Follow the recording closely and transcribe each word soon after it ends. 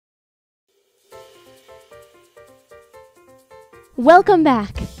Welcome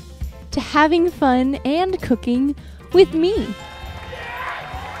back to having fun and cooking with me.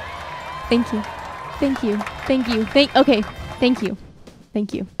 Thank you. Thank you. Thank you. Okay. Thank you.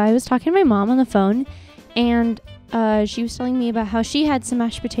 Thank you. I was talking to my mom on the phone, and she was telling me about how she had some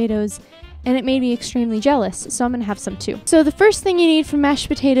mashed potatoes, and it made me extremely jealous, so I'm gonna have some too. So the first thing you need for mashed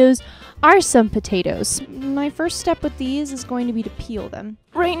potatoes are some potatoes. My first step with these is going to be to peel them.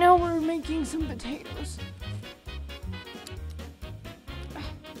 Right now we're making some potatoes.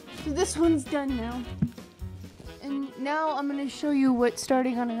 So this one's done now. And now I'm gonna show you what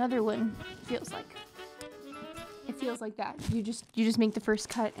starting on another one feels like. It feels like that. You just make the first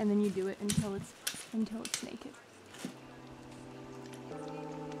cut and then you do it until it's naked.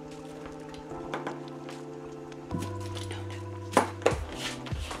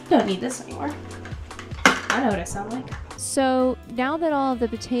 Don't need this anymore. I know what I sound like. So now that all of the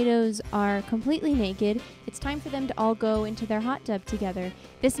potatoes are completely naked, it's time for them to all go into their hot tub together.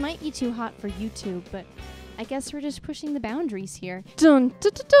 This might be too hot for YouTube, but I guess we're just pushing the boundaries here. Dun, da,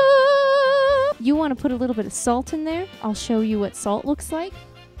 da, da. You want to put a little bit of salt in there? I'll show you what salt looks like.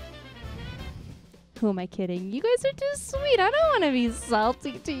 Who am I kidding? You guys are too sweet. I don't want to be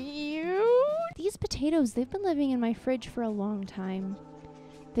salty to you. These potatoes, they've been living in my fridge for a long time.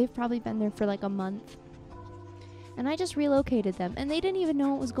 They've probably been there for like a month. And I just relocated them, and they didn't even know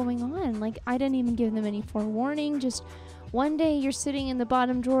what was going on. Like, I didn't even give them any forewarning. Just one day you're sitting in the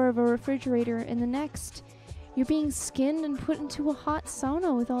bottom drawer of a refrigerator, and the next you're being skinned and put into a hot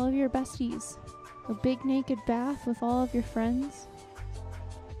sauna with all of your besties. A big naked bath with all of your friends.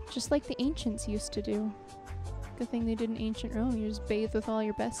 Just like the ancients used to do. Good thing they did in ancient Rome. You just bathe with all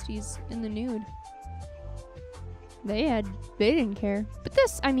your besties in the nude. They didn't care. But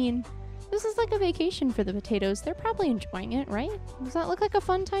this, I mean, this is like a vacation for the potatoes. They're probably enjoying it, right? Does that look like a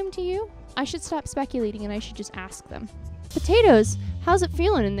fun time to you? I should stop speculating and I should just ask them. Potatoes, how's it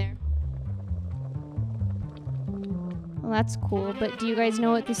feeling in there? Well, that's cool, but do you guys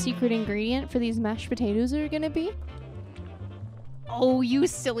know what the secret ingredient for these mashed potatoes are gonna be? Oh, you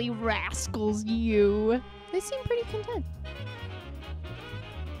silly rascals, you. They seem pretty content.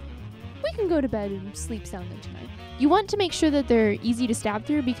 We can go to bed and sleep soundly tonight. You want to make sure that they're easy to stab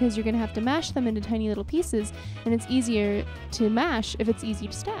through because you're going to have to mash them into tiny little pieces, and it's easier to mash if it's easy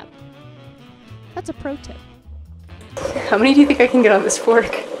to stab. That's a pro tip. How many do you think I can get on this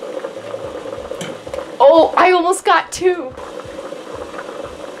fork? Oh, I almost got 2.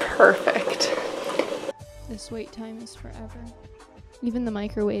 Perfect. This wait time is forever. Even the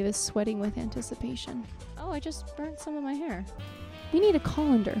microwave is sweating with anticipation. Oh, I just burnt some of my hair. We need a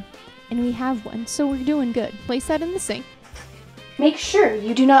colander. And we have one, so we're doing good. Place that in the sink. Make sure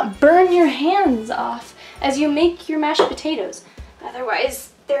you do not burn your hands off as you make your mashed potatoes.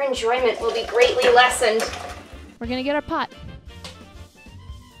 Otherwise, their enjoyment will be greatly lessened. We're gonna get our pot.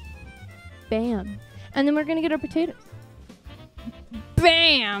 Bam. And then we're gonna get our potatoes.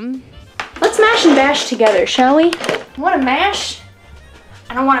 Bam! Let's mash and bash together, shall we? I wanna mash.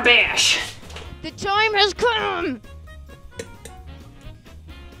 I don't wanna bash. The time has come!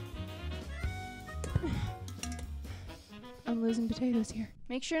 I'm losing potatoes here.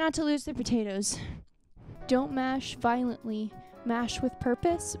 Make sure not to lose the potatoes. Don't mash violently. Mash with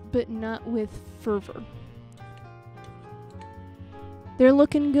purpose, but not with fervor. They're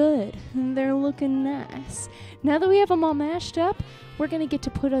looking good. They're looking nice. Now that we have them all mashed up, we're gonna get to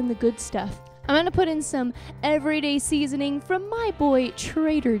put on the good stuff. I'm gonna put in some everyday seasoning from my boy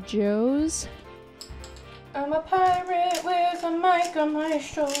Trader Joe's. I'm a pirate with a mic on my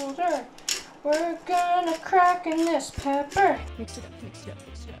shoulder. We're gonna crack in this pepper. Mix it up, mix it up,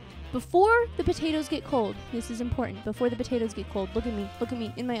 mix it up. Before the potatoes get cold, this is important. Before the potatoes get cold, look at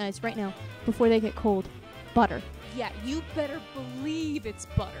me in my eyes right now. Before they get cold, butter. Yeah, you better believe it's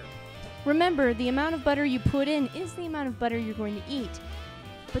butter. Remember, the amount of butter you put in is the amount of butter you're going to eat.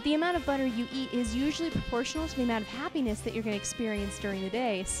 But the amount of butter you eat is usually proportional to the amount of happiness that you're going to experience during the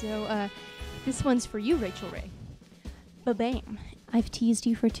day. So, this one's for you, Rachel Ray. Ba-bam. I've teased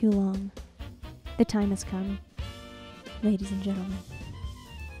you for too long. The time has come, ladies and gentlemen.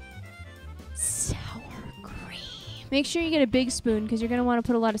 Sour cream. Make sure you get a big spoon because you're going to want to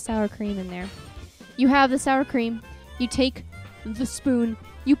put a lot of sour cream in there. You have the sour cream, you take the spoon,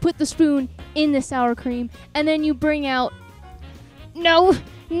 you put the spoon in the sour cream, and then you bring out... No,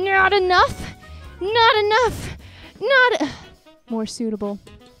 not enough, not enough, not... More suitable.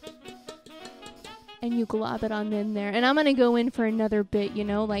 And you glob it on in there. And I'm gonna go in for another bit, you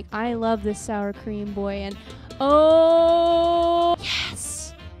know? Like, I love this sour cream, boy. And, oh,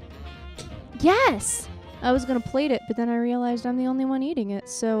 yes! Yes! I was gonna plate it, but then I realized I'm the only one eating it.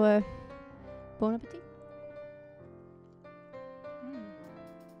 So, bon appetit.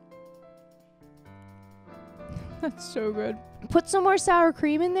 That's so good. Put some more sour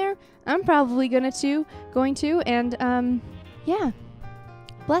cream in there. I'm probably going to, and yeah.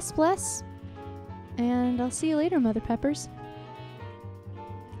 Bless, bless. And I'll see you later, Mother Peppers.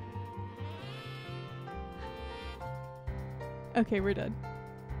 Okay, we're done.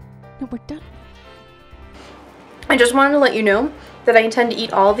 No, we're done. I just wanted to let you know that I intend to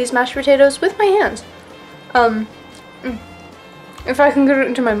eat all of these mashed potatoes with my hands. If I can get it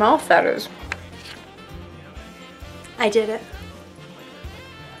into my mouth, that is. I did it.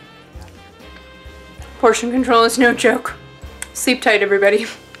 Portion control is no joke. Sleep tight, everybody.